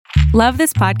Love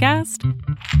this podcast?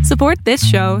 Support this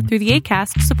show through the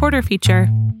Acast supporter feature.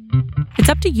 It's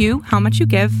up to you how much you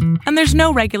give, and there's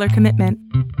no regular commitment.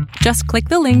 Just click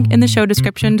the link in the show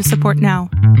description to support now.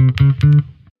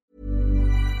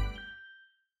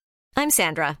 I'm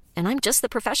Sandra, and I'm just the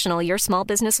professional your small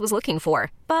business was looking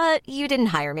for. But you didn't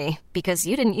hire me because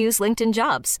you didn't use LinkedIn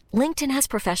Jobs. LinkedIn has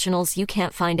professionals you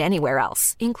can't find anywhere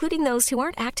else, including those who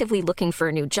aren't actively looking for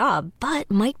a new job, but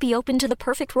might be open to the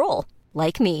perfect role,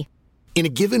 like me. In a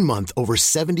given month, over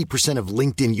 70% of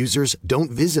LinkedIn users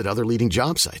don't visit other leading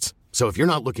job sites. So if you're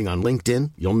not looking on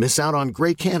LinkedIn, you'll miss out on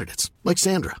great candidates like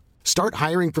Sandra. Start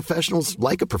hiring professionals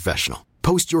like a professional.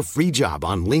 Post your free job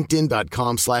on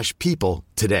linkedin.com/people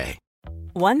today.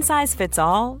 One size fits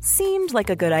all seemed like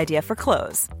a good idea for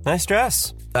clothes. Nice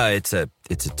dress. It's a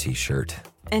t-shirt.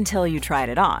 Until you tried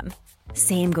it on.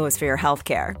 Same goes for your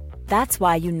healthcare. That's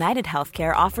why United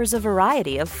Healthcare offers a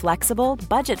variety of flexible,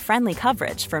 budget-friendly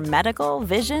coverage for medical,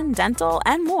 vision, dental,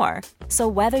 and more. So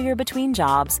whether you're between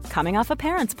jobs, coming off a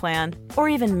parent's plan, or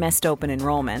even missed open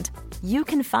enrollment, you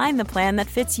can find the plan that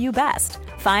fits you best.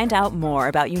 Find out more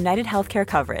about United Healthcare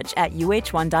coverage at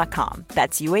uh1.com.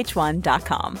 That's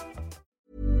uh1.com.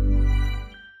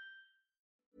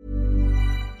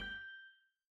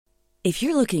 If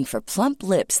you're looking for plump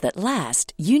lips that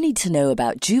last, you need to know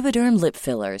about Juvederm lip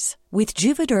fillers. With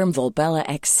Juvederm Volbella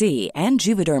XC and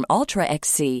Juvederm Ultra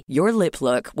XC, your lip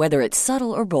look, whether it's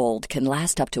subtle or bold, can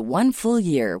last up to 1 full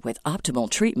year with optimal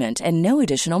treatment and no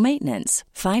additional maintenance.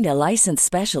 Find a licensed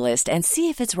specialist and see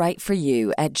if it's right for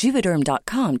you at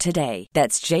Juvederm.com today.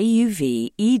 That's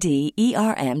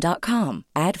JUVEDERM.com.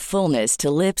 Add fullness to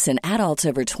lips in adults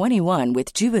over 21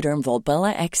 with Juvederm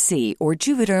Volbella XC or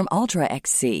Juvederm Ultra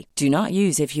XC. Do not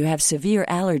use if you have severe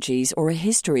allergies or a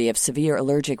history of severe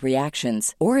allergic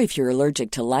reactions, or if you're allergic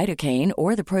to lidocaine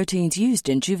or the proteins used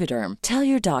in Juvederm. Tell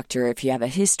your doctor if you have a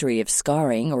history of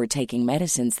scarring or taking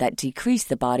medicines that decrease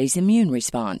the body's immune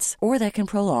response or that can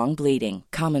prolong bleeding.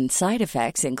 Common side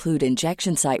effects include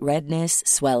injection site redness,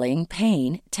 swelling,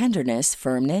 pain, tenderness,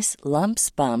 firmness, lumps,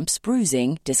 bumps,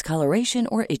 bruising, discoloration,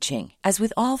 or itching. As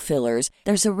with all fillers,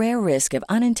 there's a rare risk of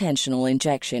unintentional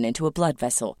injection into a blood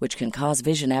vessel, which can cause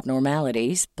vision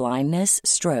abnormalities, blindness,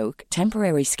 stroke,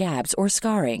 temporary scabs, or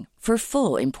scarring. For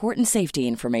full, important safety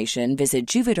information, visit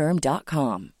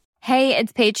Juvederm.com. Hey,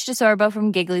 it's Paige DeSorbo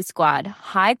from Giggly Squad.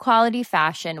 High quality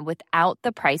fashion without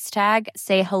the price tag.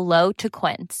 Say hello to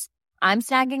Quince. I'm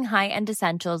snagging high-end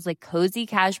essentials like cozy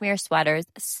cashmere sweaters,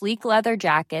 sleek leather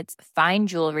jackets, fine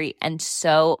jewelry, and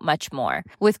so much more.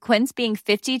 With Quince being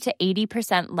 50 to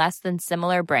 80% less than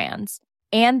similar brands.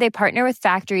 And they partner with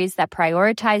factories that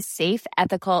prioritize safe,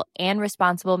 ethical, and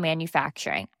responsible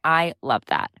manufacturing. I love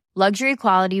that. Luxury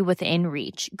quality within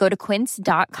reach. Go to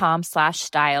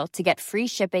quince.com/style to get free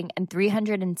shipping and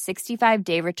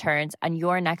 365-day returns on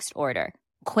your next order.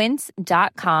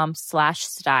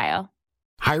 Quince.com/style.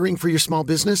 Hiring for your small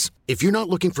business? If you're not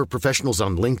looking for professionals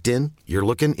on LinkedIn, you're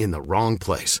looking in the wrong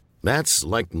place. That's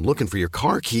like looking for your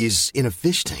car keys in a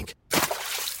fish tank.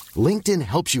 LinkedIn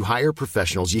helps you hire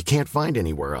professionals you can't find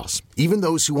anywhere else, even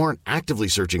those who aren't actively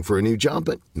searching for a new job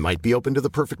but might be open to the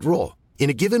perfect role. In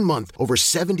a given month, over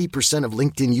 70% of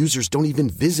LinkedIn users don't even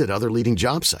visit other leading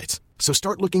job sites. So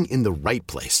start looking in the right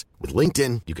place. With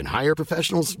LinkedIn, you can hire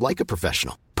professionals like a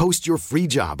professional. Post your free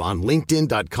job on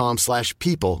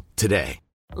linkedin.com/people today.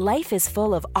 Life is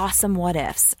full of awesome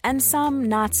what-ifs, and some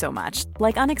not so much,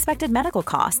 like unexpected medical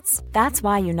costs. That's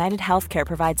why United Healthcare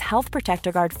provides Health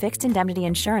Protector Guard fixed indemnity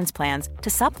insurance plans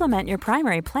to supplement your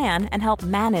primary plan and help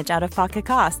manage out-of-pocket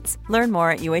costs. Learn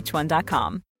more at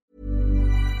uh1.com.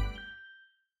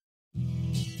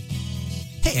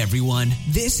 Hey everyone,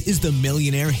 this is the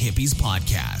Millionaire Hippies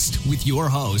Podcast with your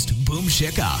host, Boom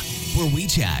Shikha, where we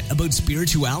chat about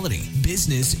spirituality,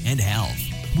 business, and health.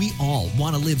 We all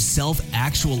want to live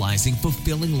self-actualizing,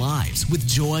 fulfilling lives with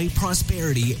joy,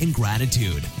 prosperity, and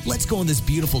gratitude. Let's go on this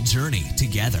beautiful journey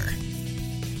together.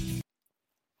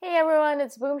 Hey everyone,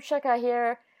 it's Boom Shikha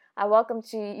here. I welcome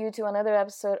you to another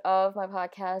episode of my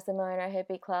podcast, The Millionaire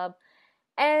Hippie Club.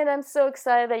 And I'm so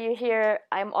excited that you're here.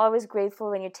 I'm always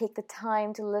grateful when you take the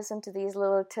time to listen to these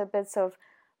little tidbits of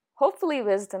hopefully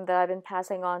wisdom that I've been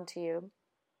passing on to you.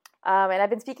 And I've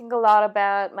been speaking a lot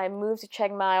about my move to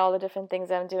Chiang Mai, all the different things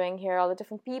I'm doing here, all the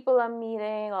different people I'm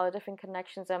meeting, all the different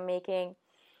connections I'm making.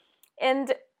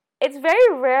 And it's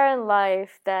very rare in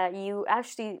life that you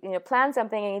actually plan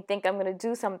something and you think I'm going to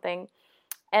do something.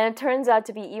 And it turns out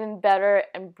to be even better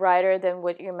and brighter than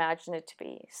what you imagined it to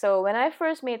be. So when I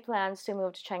first made plans to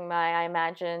move to Chiang Mai, I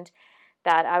imagined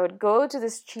that I would go to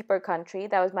this cheaper country.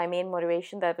 That was my main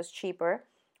motivation, that it was cheaper.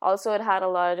 Also, it had a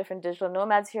lot of different digital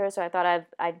nomads here, so I thought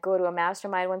I'd go to a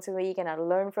mastermind once a week and I'd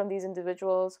learn from these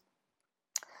individuals.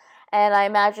 And I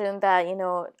imagined that,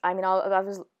 I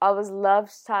always loved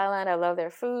Thailand. I love their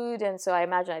food. And so I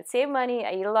imagined I'd save money,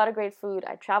 I eat a lot of great food,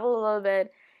 I'd travel a little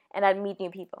bit, and I'd meet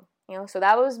new people. So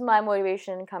that was my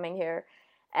motivation coming here.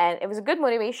 And it was a good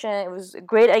motivation. It was a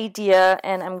great idea,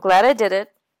 and I'm glad I did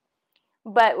it.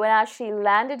 But when I actually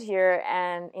landed here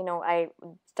and, I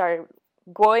started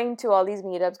going to all these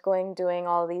meetups, doing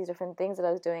all these different things that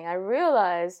I was doing, I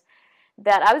realized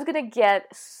that I was going to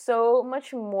get so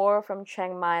much more from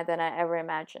Chiang Mai than I ever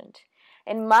imagined.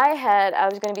 In my head, I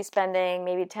was going to be spending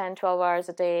maybe 10, 12 hours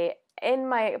a day in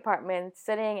my apartment,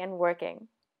 sitting and working.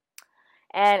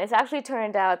 And it's actually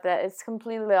turned out that it's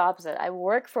completely the opposite. I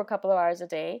work for a couple of hours a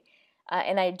day,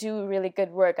 and I do really good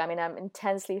work. I'm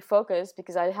intensely focused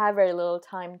because I have very little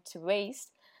time to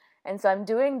waste. And so I'm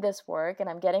doing this work and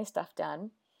I'm getting stuff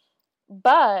done.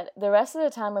 But the rest of the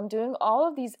time, I'm doing all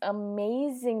of these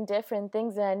amazing different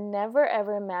things that I never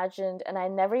ever imagined and I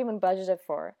never even budgeted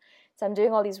for. So I'm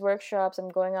doing all these workshops, I'm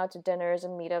going out to dinners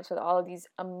and meetups with all of these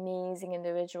amazing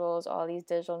individuals, all these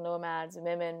digital nomads,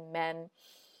 women, men.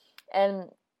 And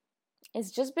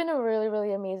it's just been a really,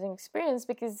 really amazing experience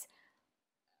because,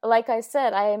 like I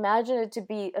said, I imagined it to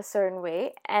be a certain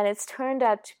way, and it's turned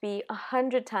out to be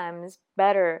 100 times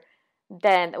better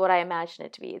than what I imagined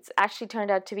it to be. It's actually turned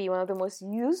out to be one of the most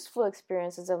useful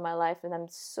experiences of my life, and I'm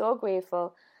so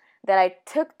grateful that I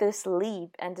took this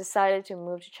leap and decided to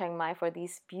move to Chiang Mai for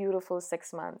these beautiful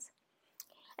 6 months.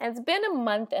 And it's been a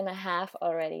month and a half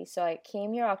already, so I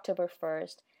came here October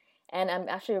 1st, and I'm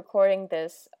actually recording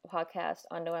this podcast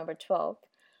on November 12th.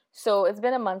 So it's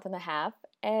been a month and a half,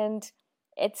 and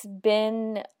it's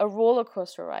been a roller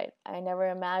coaster ride. I never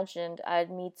imagined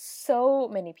I'd meet so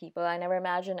many people. I never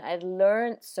imagined I'd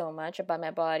learn so much about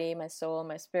my body, my soul,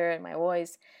 my spirit, my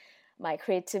voice, my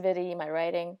creativity, my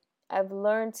writing. I've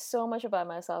learned so much about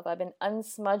myself. I've been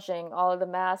unsmudging all of the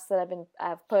masks that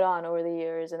I've put on over the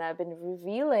years, and I've been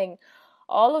revealing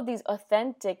all of these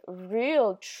authentic,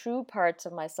 real, true parts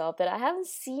of myself that I haven't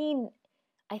seen,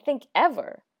 I think,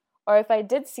 ever. Or if I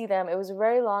did see them, it was a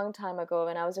very long time ago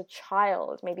when I was a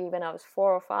child. Maybe when I was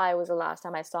 4 or 5 was the last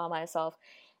time I saw myself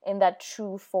in that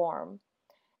true form.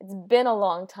 It's been a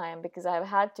long time because I've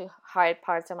had to hide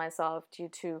parts of myself due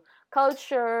to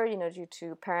culture, due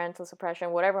to parental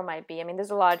suppression, whatever it might be. There's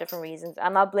a lot of different reasons.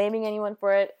 I'm not blaming anyone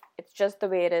for it. It's just the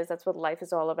way it is. That's what life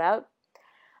is all about.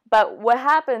 But what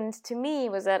happened to me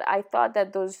was that I thought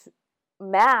that those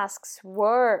masks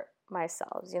were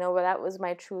myself, that was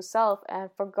my true self, and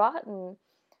I'd forgotten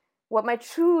what my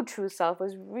true self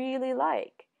was really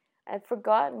like. I'd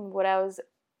forgotten what I was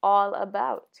all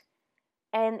about.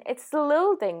 And it's the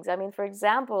little things. For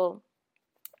example,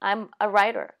 I'm a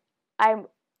writer. I am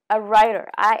a writer.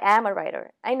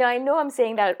 I know I'm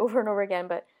saying that over and over again,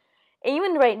 but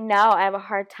even right now, I have a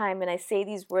hard time when I say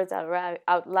these words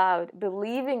out loud,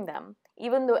 believing them,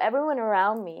 even though everyone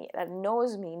around me that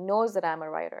knows me knows that I'm a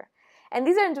writer. And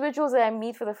these are individuals that I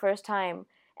meet for the first time,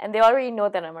 and they already know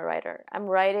that I'm a writer. I'm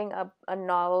writing a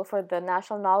novel for the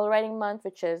National Novel Writing Month,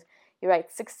 which is you write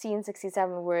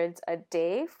 67 words a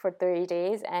day for 30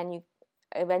 days, and you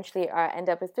eventually end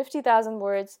up with 50,000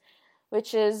 words,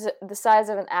 which is the size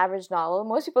of an average novel.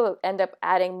 Most people end up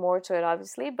adding more to it,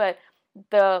 obviously, but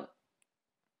the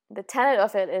tenet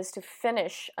of it is to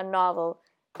finish a novel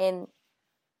in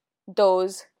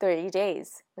those 30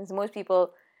 days. Because most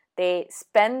people, they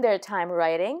spend their time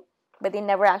writing, but they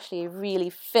never actually really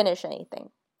finish anything.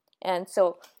 And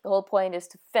so the whole point is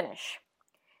to finish.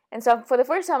 And so for the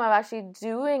first time, I'm actually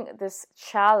doing this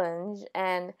challenge,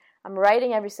 and I'm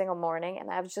writing every single morning,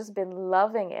 and I've just been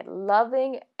loving it,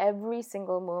 loving every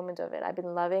single moment of it. I've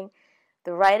been loving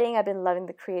the writing, I've been loving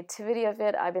the creativity of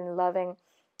it, I've been loving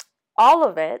all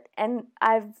of it, and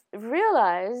I've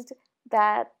realized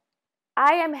that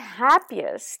I am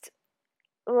happiest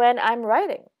when I'm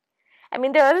writing.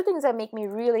 There are other things that make me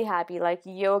really happy, like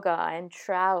yoga and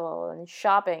travel and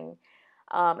shopping,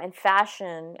 and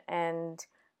fashion and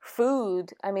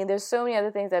food. There's so many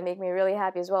other things that make me really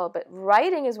happy as well, but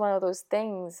writing is one of those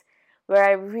things where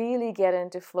I really get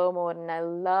into flow mode, and I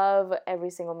love every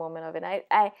single moment of it.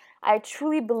 I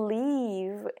truly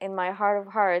believe in my heart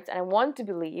of hearts, and I want to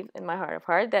believe in my heart of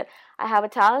heart that I have a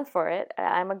talent for it.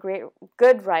 I'm a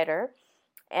good writer,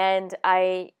 and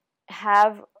I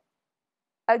have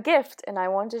a gift, and I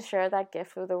want to share that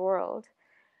gift with the world.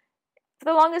 For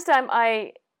the longest time,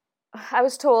 I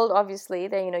was told, obviously,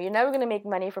 that you're never going to make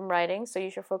money from writing, so you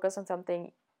should focus on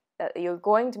something that you're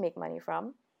going to make money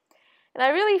from. And I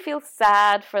really feel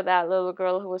sad for that little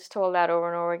girl who was told that over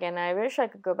and over again. I wish I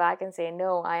could go back and say,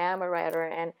 no, I am a writer,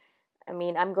 and I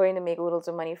mean, I'm going to make loads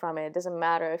of money from it. It doesn't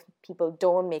matter if people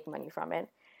don't make money from it,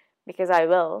 because I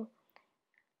will.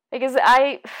 Because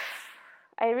I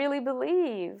really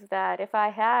believe that if I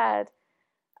had,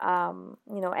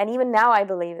 and even now I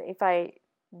believe that if I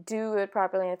do it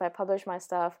properly, and if I publish my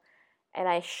stuff and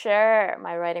I share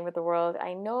my writing with the world,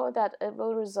 I know that it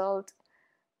will result,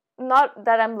 not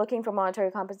that I'm looking for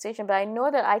monetary compensation, but I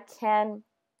know that I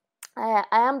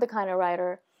am the kind of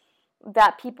writer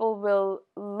that people will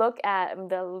look at,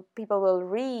 and people will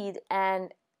read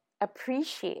and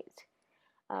appreciate.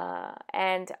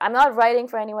 And I'm not writing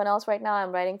for anyone else right now.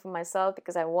 I'm writing for myself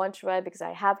because I want to write, because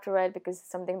I have to write, because it's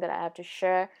something that I have to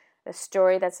share, the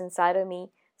story that's inside of me.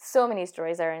 So many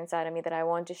stories are inside of me that I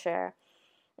want to share.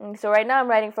 And so right now I'm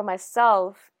writing for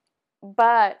myself,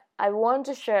 but I want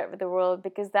to share it with the world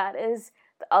because that is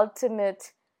the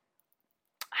ultimate,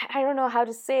 I don't know how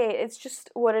to say it. It's just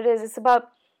what it is.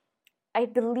 I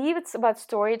believe it's about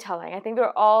storytelling. I think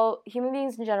we're all, human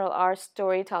beings in general are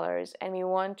storytellers, and we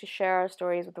want to share our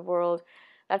stories with the world.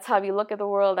 That's how we look at the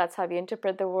world. That's how we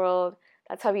interpret the world.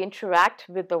 That's how we interact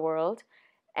with the world.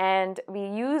 And we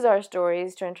use our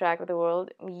stories to interact with the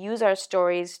world. We use our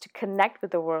stories to connect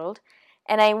with the world.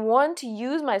 And I want to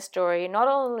use my story not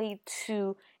only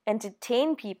to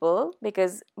entertain people,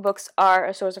 because books are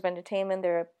a source of entertainment,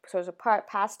 they're a source of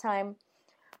pastime,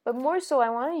 but more so I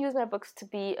want to use my books to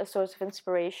be a source of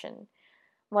inspiration.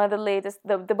 One of the latest,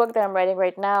 the book that I'm writing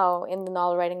right now in the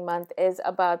novel writing month is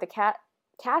about the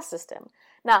caste system.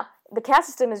 Now, the caste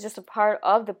system is just a part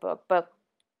of the book, but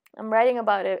I'm writing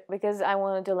about it because I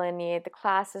want to delineate the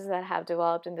classes that have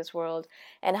developed in this world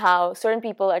and how certain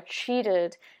people are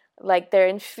treated like they're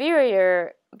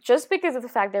inferior just because of the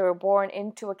fact they were born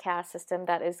into a caste system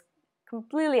that is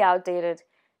completely outdated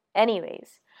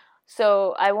anyways.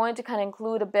 So I wanted to kind of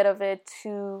include a bit of it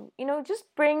to, just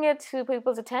bring it to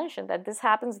people's attention that this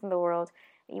happens in the world,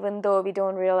 even though we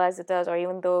don't realize it does, or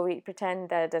even though we pretend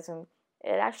that it doesn't.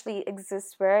 It actually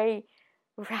exists very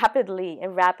rapidly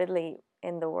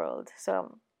in the world.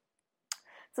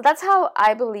 So that's how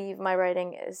I believe my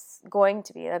writing is going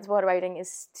to be. That's what writing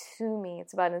is to me.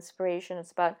 It's about inspiration.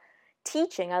 It's about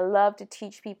teaching. I love to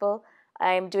teach people.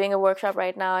 I'm doing a workshop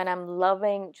right now, and I'm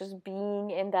loving just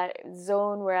being in that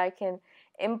zone where I can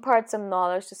impart some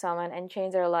knowledge to someone and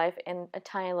change their life in a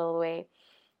tiny little way.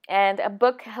 And a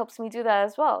book helps me do that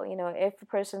as well. If a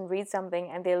person reads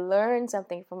something and they learn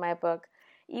something from my book,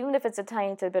 even if it's a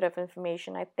tiny bit of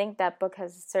information, I think that book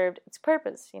has served its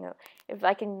purpose. If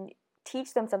I can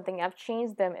teach them something, I've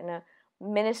changed them in a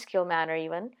minuscule manner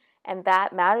even, and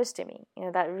that matters to me.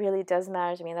 That really does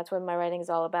matter to me, and that's what my writing is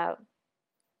all about.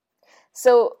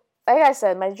 So, like I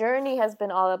said, my journey has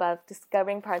been all about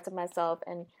discovering parts of myself,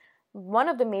 and one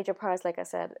of the major parts, like I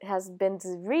said, has been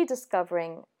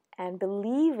rediscovering and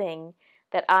believing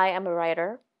that I am a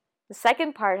writer. The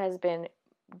second part has been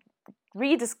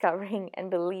rediscovering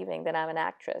and believing that I'm an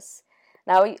actress.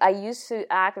 Now, I used to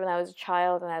act when I was a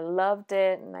child, and I loved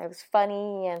it, and I was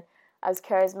funny, and I was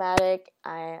charismatic,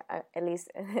 I at least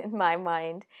in my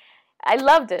mind. I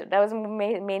loved it. That was the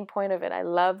main point of it. I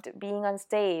loved being on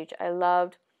stage. I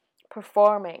loved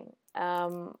performing.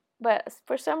 But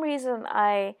for some reason,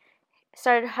 I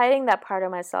started hiding that part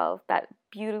of myself, that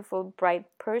beautiful, bright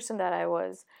person that I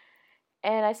was.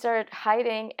 And I started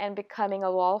hiding and becoming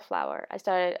a wallflower.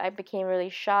 I became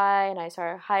really shy, and I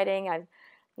started hiding. I'd,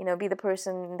 be the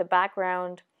person in the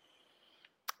background.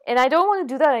 And I don't want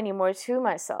to do that anymore to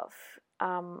myself.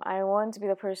 I want to be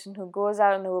the person who goes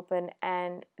out in the open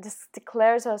and just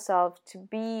declares herself to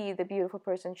be the beautiful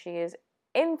person she is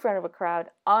in front of a crowd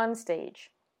on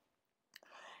stage.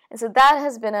 And so that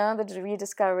has been another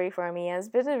rediscovery for me. It's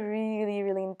been a really,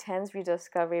 really intense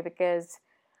rediscovery because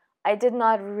I did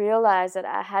not realize that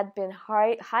I had been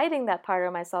hiding that part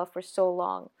of myself for so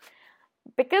long.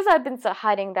 Because I've been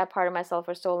hiding that part of myself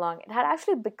for so long, it had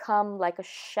actually become like a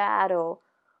shadow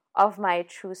of my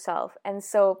true self. And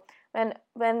so when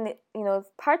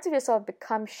parts of yourself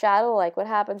become shadow-like, what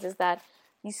happens is that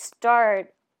you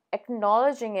start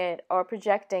acknowledging it or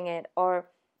projecting it or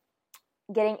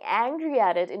getting angry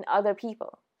at it in other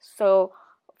people. So,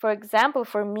 for example,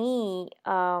 for me,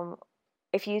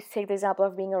 if you take the example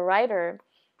of being a writer,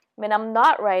 when I'm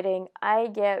not writing, I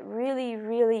get really,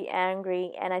 really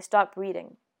angry and I stop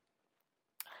reading.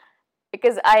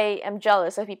 Because I am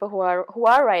jealous of people who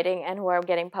are writing and who are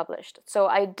getting published. So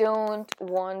I don't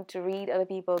want to read other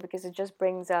people because it just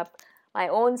brings up my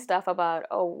own stuff about,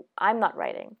 oh, I'm not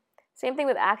writing. Same thing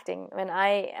with acting. When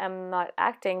I am not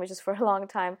acting, which is for a long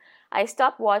time, I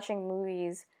stop watching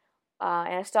movies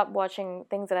and I stopped watching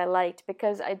things that I liked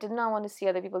because I did not want to see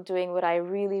other people doing what I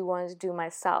really wanted to do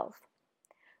myself.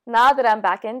 Now that I'm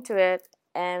back into it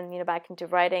and, back into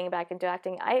writing, back into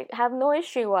acting, I have no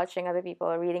issue watching other people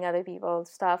or reading other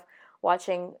people's stuff,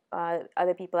 watching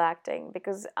other people acting,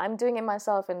 because I'm doing it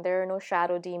myself and there are no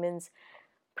shadow demons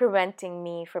preventing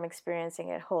me from experiencing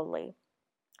it wholly.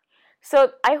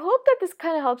 So I hope that this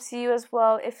kind of helps you as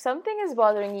well. If something is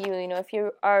bothering you, if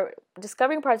you are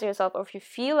discovering parts of yourself, or if you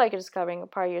feel like you're discovering a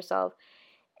part of yourself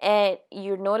and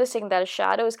you're noticing that a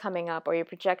shadow is coming up, or you're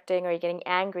projecting, or you're getting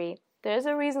angry, there's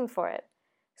a reason for it.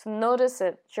 So notice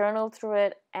it, journal through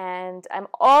it, and I'm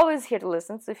always here to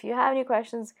listen. So if you have any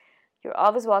questions, you're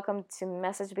always welcome to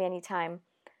message me anytime.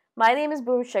 My name is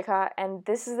Boom Shikha, and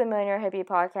this is the Millionaire Hippie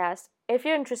Podcast. If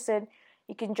you're interested,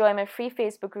 you can join my free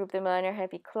Facebook group, the Millionaire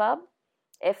Hippie Club.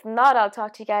 If not, I'll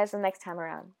talk to you guys the next time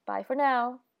around. Bye for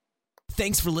now.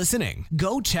 Thanks for listening.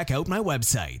 Go check out my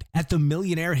website at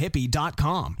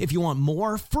themillionairehippie.com if you want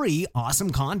more free,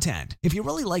 awesome content. If you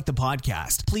really like the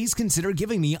podcast, please consider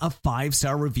giving me a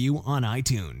 5-star review on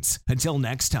iTunes. Until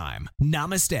next time,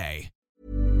 namaste.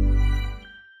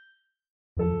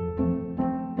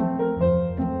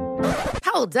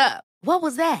 Hold up. What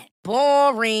was that?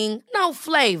 Boring. No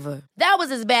flavor. That was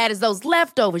as bad as those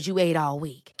leftovers you ate all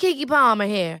week. Keke Palmer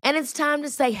here, and it's time to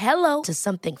say hello to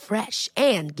something fresh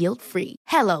and guilt-free.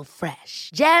 Hello Fresh.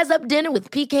 Jazz up dinner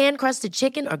with pecan-crusted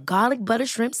chicken or garlic butter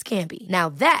shrimp scampi. Now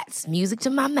that's music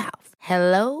to my mouth.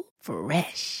 Hello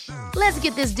Fresh. Let's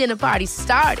get this dinner party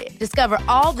started. Discover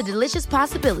all the delicious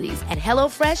possibilities at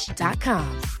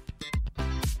HelloFresh.com.